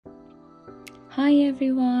Hi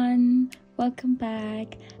everyone, welcome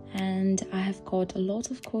back. And I have got a lot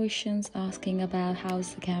of questions asking about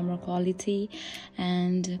how's the camera quality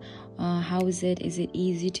and how is it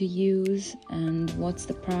easy to use and what's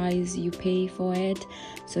the price you pay for it.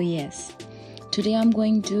 So yes, today I'm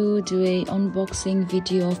going to do a unboxing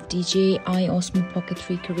video of DJI OSMO Pocket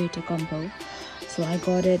 3 Creator Combo. So I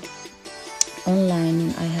got it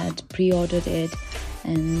online, I had pre-ordered it,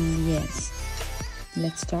 and yes,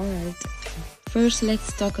 let's start. First,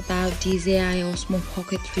 let's talk about DJI OSMO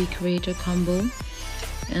Pocket 3 Creator Combo.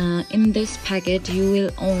 In this packet, you will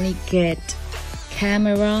only get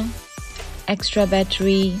camera, extra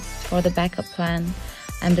battery for the backup plan,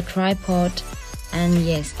 and the tripod, and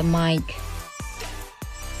yes, the mic,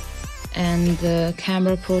 and the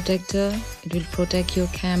camera protector. It will protect your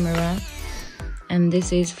camera. And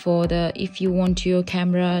this is for if you want your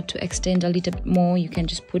camera to extend a little bit more, you can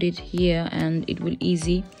just put it here and it will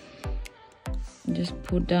easy. Just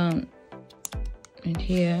put down it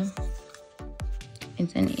here.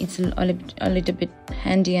 It's a little bit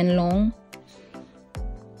handy and long.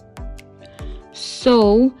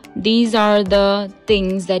 So these are the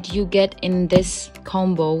things that you get in this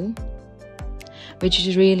combo, which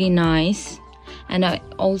is really nice. And I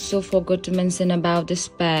also forgot to mention about this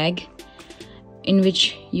bag, in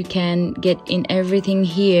which you can get in everything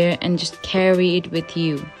here and just carry it with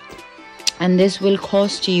you. And this will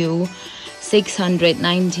cost you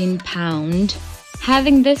 £619.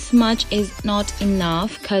 Having this much is not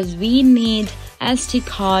enough because we need SD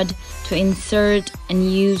card to insert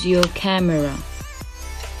and use your camera,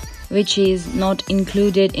 which is not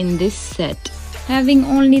included in this set. Having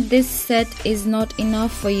only this set is not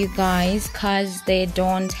enough for you guys because they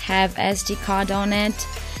don't have SD card on it.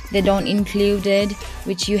 They don't include it,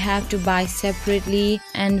 which you have to buy separately.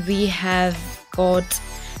 And we have got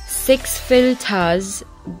 6 filters,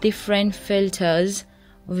 different filters,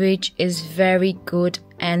 which is very good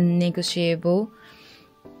and negotiable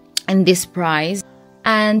in this price.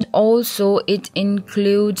 And also it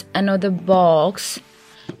includes another box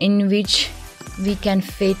in which we can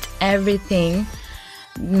fit everything.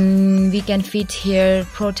 We can fit here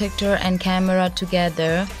protector and camera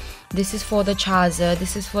together. This is for the charger,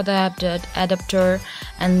 this is for the adapter,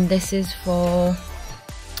 and this is for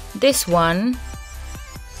this one.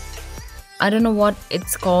 I don't know what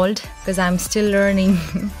it's called because I'm still learning.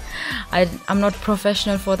 I'm not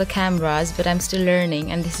professional for the cameras, but I'm still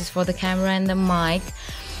learning. And this is for the camera and the mic.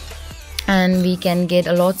 And we can get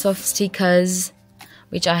lots of stickers,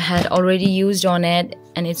 which I had already used on it,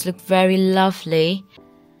 and it's looked very lovely.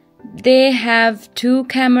 They have 2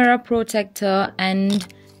 camera protector and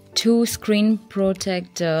 2 screen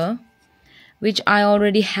protector, which I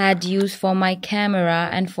already had used for my camera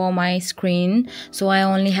and for my screen, so I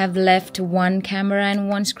only have left 1 camera and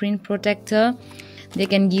 1 screen protector. They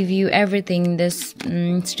can give you everything, this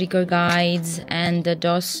sticker guides and the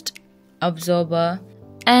dust absorber.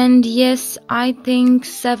 And yes, I think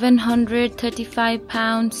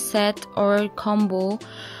 £735 set or combo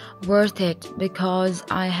worth it, because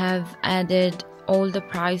I have added all the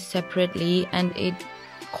price separately and it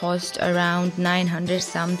cost around 900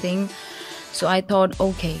 something. So I thought,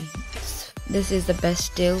 okay, this is the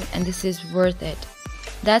best deal and this is worth it.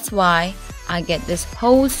 That's why I get this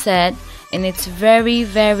whole set, and it's very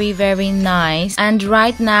nice. And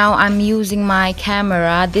right now I'm using my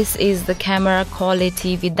camera. This is the camera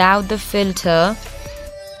quality without the filter,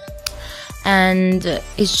 and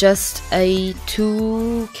it's just a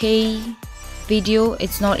 2K video.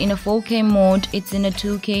 It's not in a 4K mode, it's in a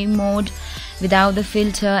 2K mode without the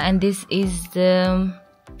filter. And this is the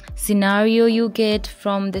scenario you get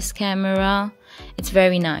from this camera. It's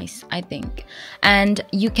very nice, I think. And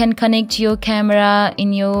you can connect your camera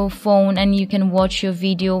in your phone and you can watch your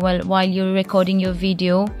video while you're recording your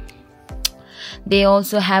video. They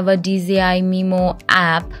also have a DJI Memo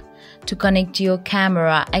app to connect to your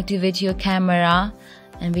camera, activate your camera,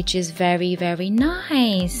 and which is very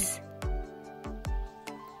nice.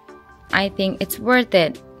 I think it's worth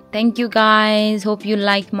it. Thank you guys. Hope you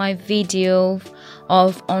like my video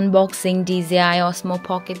of unboxing DJI OSMO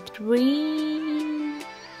Pocket 3.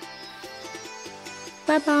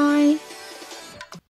 Bye bye.